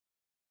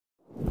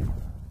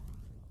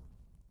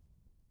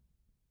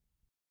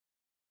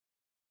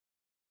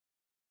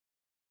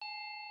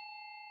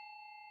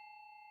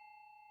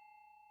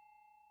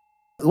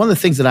One of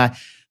the things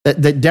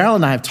that Darrell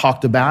and I have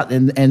talked about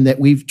and that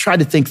we've tried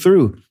to think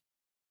through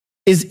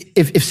is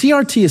if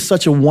CRT is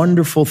such a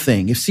wonderful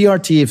thing,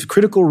 if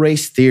critical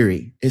race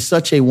theory is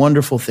such a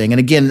wonderful thing, and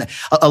again,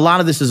 a lot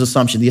of this is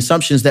assumption. The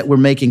assumptions that we're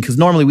making, because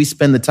normally we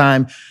spend the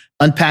time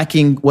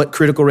unpacking what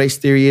critical race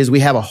theory is. We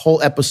have a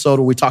whole episode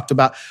where we talked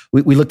about,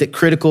 we looked at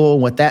critical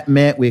and what that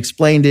meant. We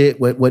explained it,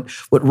 what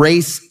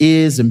race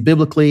is and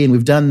biblically, and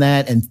we've done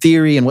that, and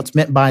theory and what's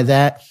meant by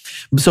that.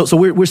 So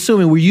we're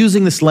assuming, we're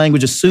using this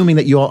language, assuming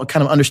that you all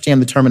kind of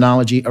understand the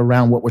terminology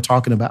around what we're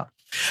talking about.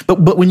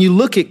 But when you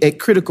look at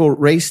critical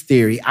race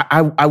theory,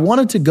 I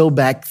wanted to go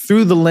back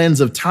through the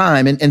lens of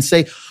time and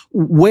say,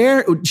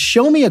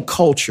 show me a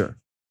culture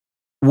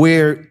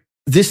where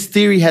this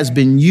theory has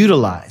been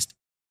utilized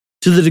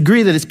to the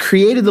degree that it's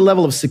created the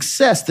level of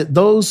success that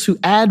those who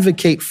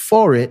advocate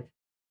for it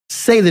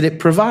say that it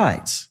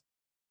provides.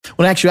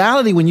 When in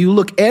actuality, when you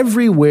look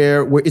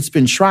everywhere where it's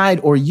been tried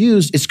or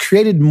used, it's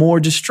created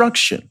more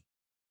destruction.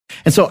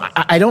 And so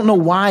I don't know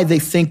why they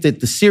think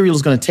that the cereal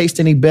is going to taste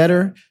any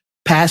better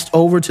passed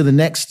over to the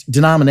next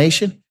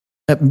denomination,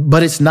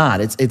 but it's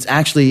not. It's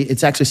actually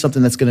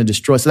something that's going to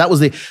destroy. So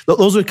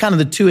those were kind of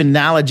the two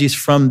analogies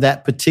from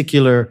that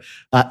particular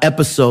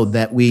episode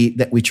that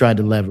we tried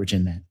to leverage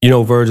in that. You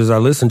know, Verge, as I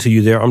listen to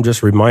you there, I'm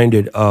just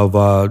reminded of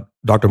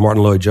Dr.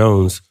 Martin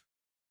Lloyd-Jones.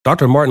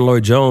 Dr. Martin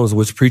Lloyd-Jones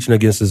was preaching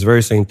against this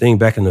very same thing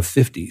back in the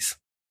 50s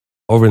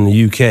over in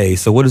the UK.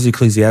 So what does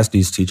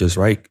Ecclesiastes teach us,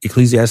 right?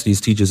 Ecclesiastes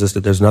teaches us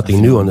that there's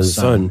nothing new under the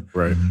sun.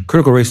 Right.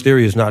 Critical race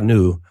theory is not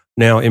new.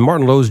 Now, in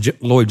Martin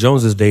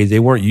Lloyd-Jones's day, they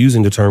weren't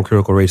using the term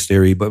critical race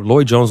theory, but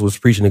Lloyd-Jones was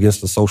preaching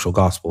against the social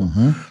gospel.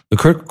 Mm-hmm. The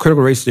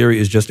critical race theory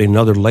is just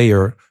another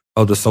layer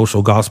of the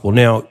social gospel.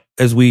 Now,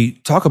 as we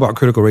talk about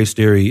critical race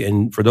theory,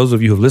 and for those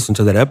of you who have listened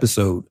to that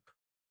episode,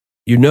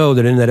 you know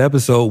that in that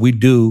episode, we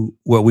do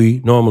what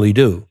we normally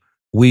do.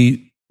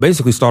 We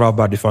basically start off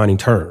by defining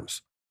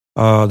terms.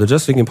 The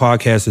Just Thinking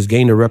podcast has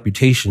gained a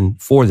reputation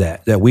for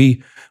that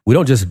we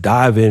don't just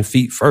dive in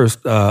feet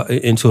first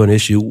into an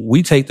issue.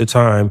 We take the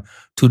time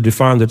to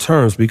define the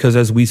terms because,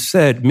 as we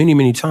said many,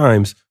 many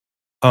times,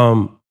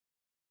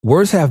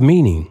 words have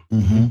meaning.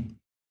 Mm-hmm.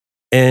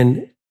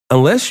 And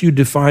unless you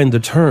define the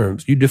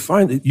terms, you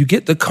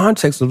get the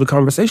context of the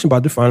conversation by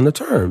defining the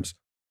terms.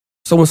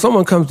 So when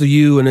someone comes to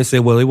you and they say,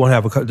 well, they won't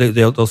have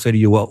they'll say to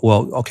you, well,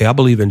 okay, I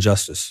believe in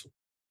justice.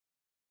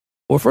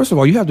 Well, first of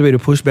all, you have to be able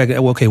to push back.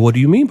 Well, okay, what do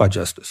you mean by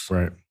justice?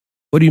 Right.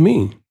 What do you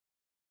mean?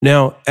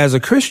 Now, as a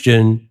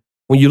Christian,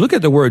 when you look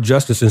at the word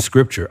justice in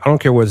Scripture, I don't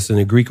care whether it's in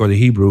the Greek or the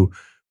Hebrew,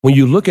 when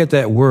you look at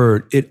that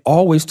word, it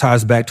always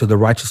ties back to the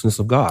righteousness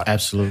of God.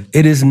 Absolutely.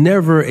 It is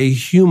never a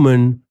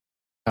human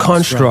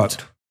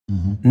construct.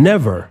 Mm-hmm.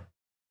 Never.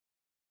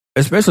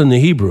 Especially in the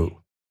Hebrew.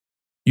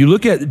 You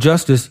look at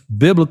justice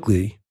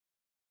biblically,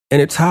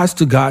 and it ties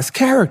to God's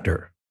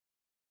character.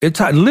 It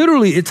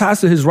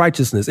ties to his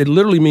righteousness. It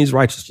literally means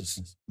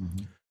righteousness.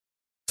 Mm-hmm.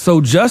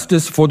 So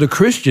justice for the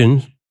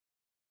Christian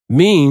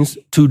means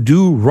to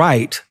do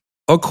right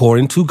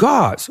according to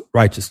God's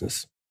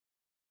righteousness.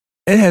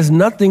 It has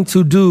nothing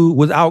to do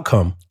with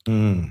outcome.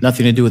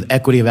 Nothing to do with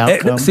equity of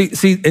outcome.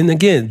 See, and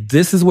again,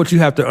 this is what you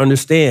have to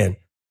understand.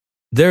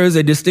 There is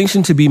a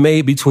distinction to be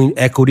made between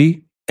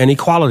equity and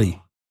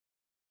equality.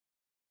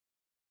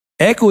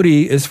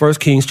 Equity is 1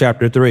 Kings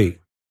chapter 3,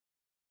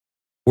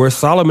 where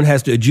Solomon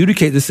has to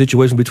adjudicate the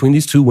situation between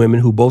these two women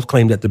who both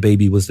claimed that the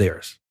baby was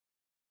theirs.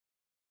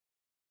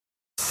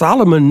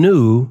 Solomon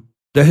knew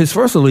that his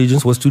first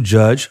allegiance was to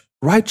judge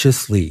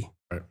righteously.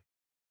 Right.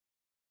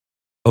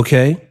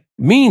 Okay?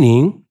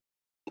 Meaning,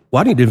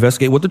 well, I need to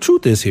investigate what the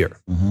truth is here.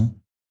 Mm-hmm.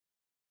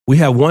 We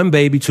have one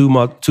baby, two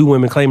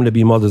women claiming to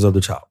be mothers of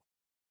the child.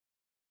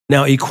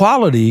 Now,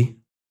 equality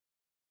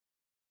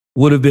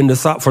would have been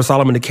for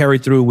Solomon to carry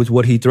through with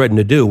what he threatened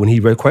to do when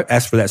he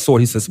asked for that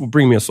sword. He says,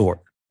 bring me a sword.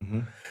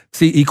 Mm-hmm.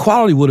 See,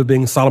 equality would have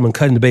been Solomon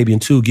cutting the baby in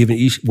two, giving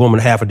each woman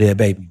half a dead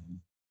baby.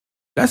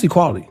 That's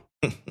equality.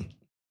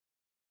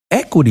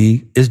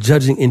 Equity is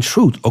judging in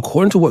truth.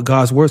 According to what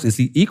God's word is,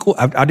 the equal,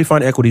 I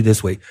define equity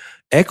this way.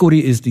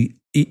 Equity is the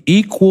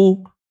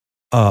equal,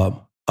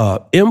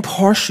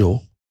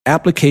 impartial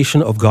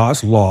application of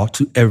God's law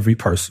to every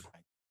person,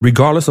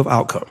 regardless of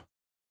outcome.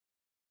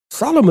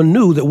 Solomon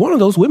knew that one of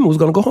those women was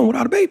going to go home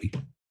without a baby.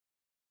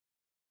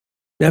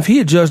 Now, if he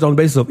had judged on the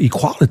basis of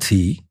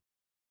equality,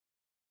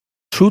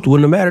 truth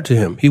wouldn't have mattered to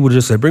him. He would have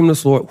just said, bring the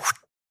sword.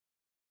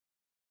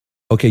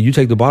 Okay, you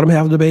take the bottom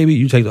half of the baby,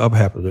 you take the upper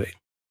half of the baby.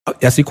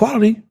 That's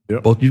equality.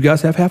 Yep. Both you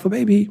guys have half a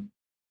baby.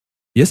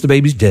 Yes, the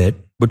baby's dead,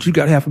 but you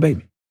got half a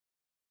baby.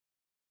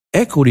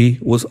 Equity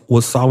was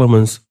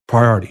Solomon's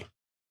priority.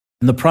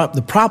 And the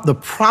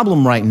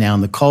problem right now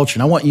in the culture,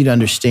 and I want you to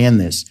understand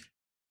this,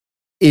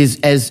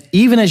 is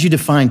even as you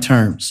define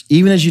terms,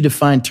 even as you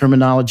define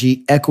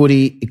terminology,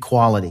 equity,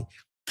 equality,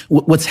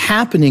 what's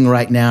happening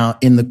right now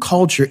in the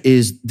culture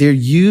is they're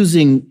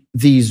using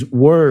these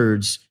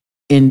words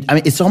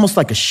it's almost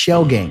like a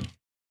shell game.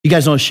 You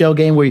guys know a shell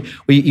game where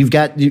you've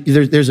got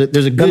there's a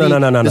goodie.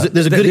 No.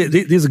 There's a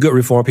goodie. These are good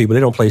reform people. They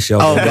don't play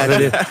shell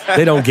games.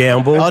 They don't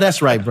gamble. Oh,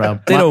 that's right, bro.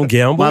 They don't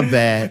gamble. My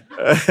bad.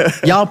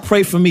 Y'all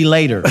pray for me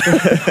later.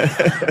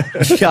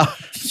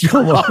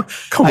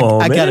 Come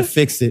on, I man. gotta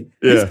fix it.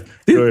 Yeah.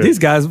 These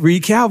guys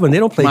read Calvin. They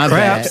don't play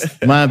craps.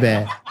 My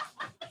bad.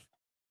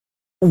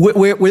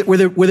 Where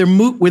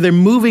they're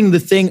moving the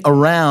thing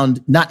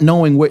around, not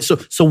knowing where.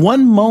 So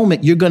one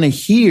moment you're going to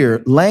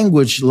hear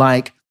language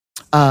like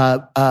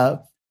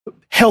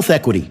health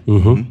equity,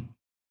 and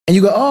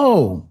you go,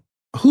 "Oh,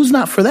 who's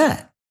not for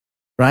that?"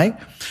 Right?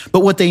 But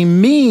what they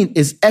mean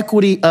is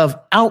equity of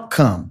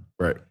outcome.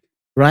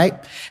 Right?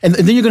 And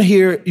then you're going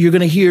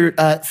to hear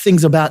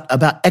things about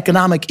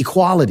economic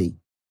equality,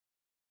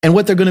 and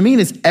what they're going to mean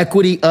is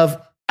equity of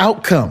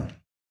outcome.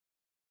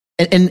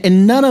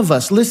 And none of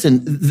us,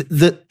 listen,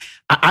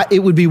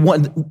 it would be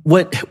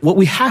what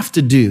we have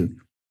to do,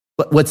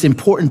 but what's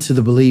important to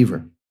the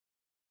believer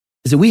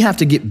is that we have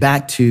to get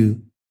back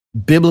to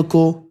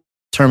biblical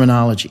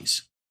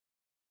terminologies.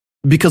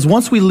 Because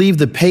once we leave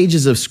the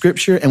pages of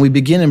Scripture and we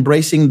begin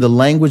embracing the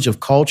language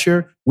of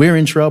culture, we're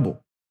in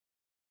trouble.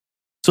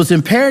 So it's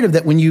imperative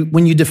that when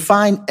you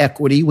define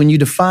equity, when you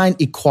define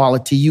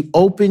equality, you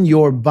open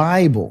your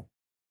Bible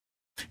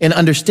and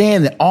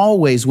understand that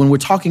always when we're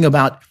talking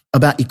about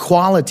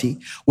equality,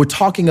 we're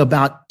talking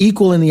about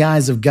equal in the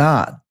eyes of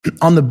God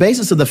on the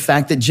basis of the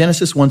fact that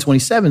Genesis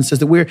 1:27 says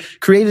that we're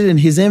created in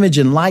his image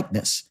and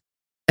likeness.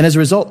 And as a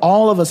result,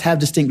 all of us have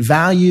distinct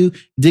value,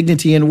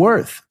 dignity, and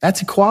worth.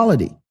 That's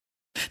equality.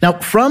 Now,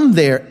 from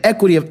there,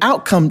 equity of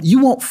outcome, you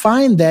won't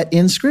find that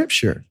in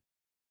Scripture.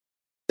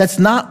 That's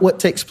not what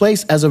takes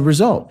place as a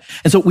result.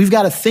 And so we've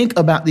got to think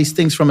about these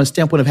things from a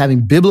standpoint of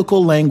having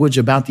biblical language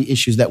about the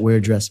issues that we're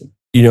addressing.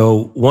 You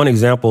know, one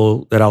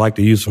example that I like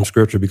to use from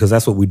Scripture, because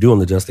that's what we do on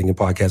the Just Thinking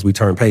podcast, we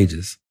turn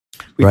pages.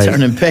 We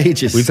turn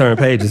pages. We turn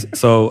pages.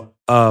 So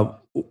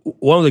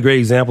one of the great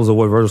examples of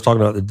what Virgil was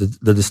talking about,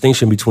 the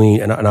distinction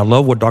between, and I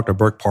love what Dr.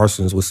 Burke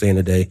Parsons was saying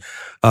today.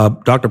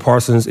 Dr.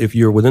 Parsons, if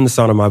you're within the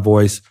sound of my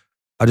voice,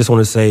 I just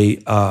want to say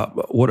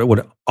what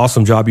an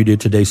awesome job you did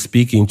today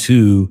speaking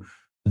to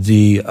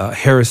the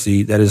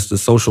heresy that is the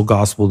social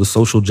gospel, the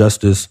social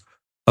justice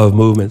of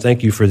movement.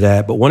 Thank you for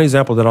that. But one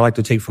example that I like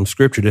to take from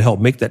Scripture to help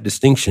make that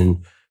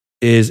distinction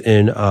is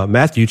in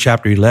Matthew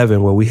chapter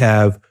 11, where we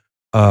have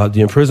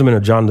the imprisonment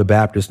of John the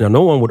Baptist. Now,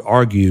 no one would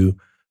argue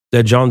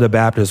that John the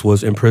Baptist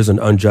was imprisoned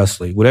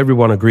unjustly. Would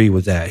everyone agree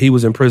with that? He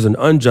was imprisoned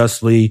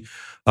unjustly.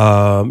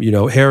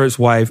 Herod's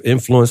wife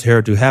influenced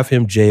Herod to have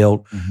him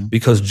jailed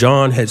because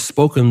John had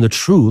spoken the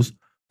truth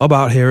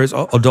about Herod's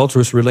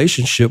adulterous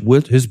relationship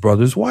with his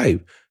brother's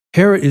wife.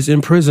 Herod is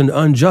imprisoned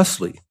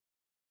unjustly.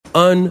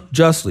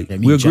 Unjustly.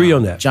 We agree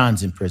on that.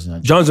 John's in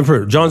prison. John's in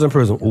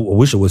prison. I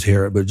wish it was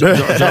Herod, but John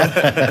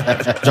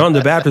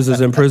the Baptist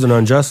is in prison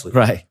unjustly.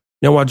 Right.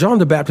 Now, while John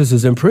the Baptist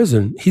is in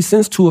prison, he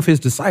sends two of his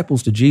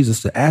disciples to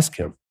Jesus to ask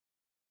him.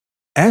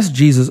 Ask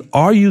Jesus,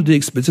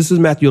 this is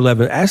Matthew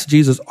 11. Ask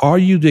Jesus, are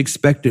you the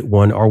expected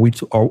one, or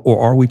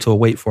are we to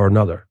wait for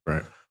another?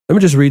 Right. Let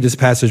me just read this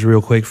passage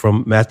real quick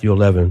from Matthew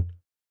 11.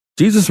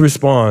 Jesus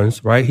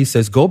responds, right? He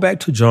says, go back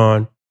to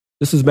John.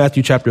 This is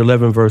Matthew chapter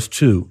 11, verse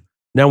 2.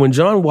 Now, when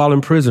John, while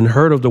in prison,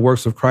 heard of the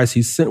works of Christ,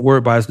 he sent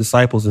word by his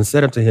disciples and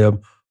said unto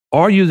him,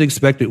 are you the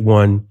expected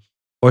one,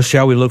 or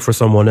shall we look for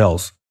someone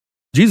else?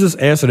 Jesus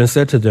answered and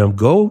said to them,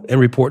 go and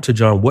report to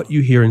John what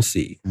you hear and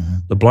see.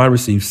 The blind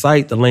receive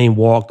sight, the lame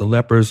walk, the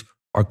lepers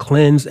are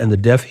cleansed, and the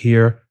deaf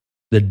hear.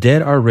 The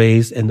dead are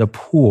raised, and the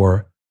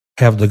poor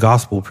have the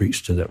gospel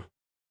preached to them.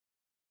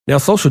 Now,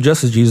 social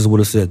justice Jesus would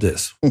have said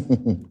this.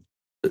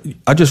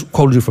 I just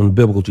quoted you from the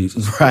biblical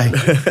Jesus. Right.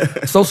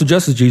 Social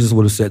justice Jesus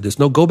would have said this.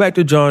 No, go back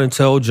to John and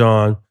tell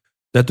John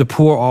that the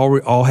poor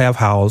all have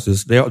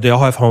houses. They all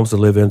have homes to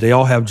live in. They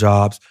all have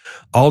jobs.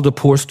 All the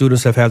poor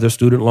students have had their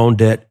student loan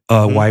debt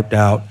wiped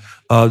out.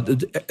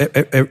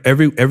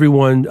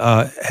 Everyone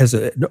has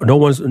no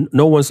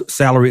one's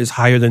salary is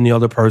higher than the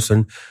other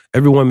person.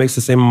 Everyone makes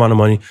the same amount of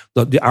money.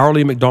 The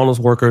hourly McDonald's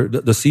worker,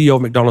 the CEO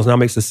of McDonald's now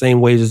makes the same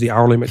wage as the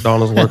hourly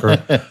McDonald's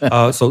worker.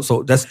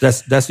 So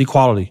that's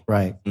equality.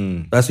 Right.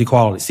 That's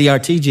equality.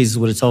 CRT Jesus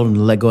would have told him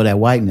to let go of that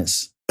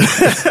whiteness.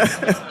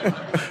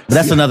 But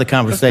that's another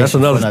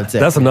conversation.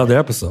 That's another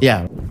episode.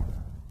 Yeah.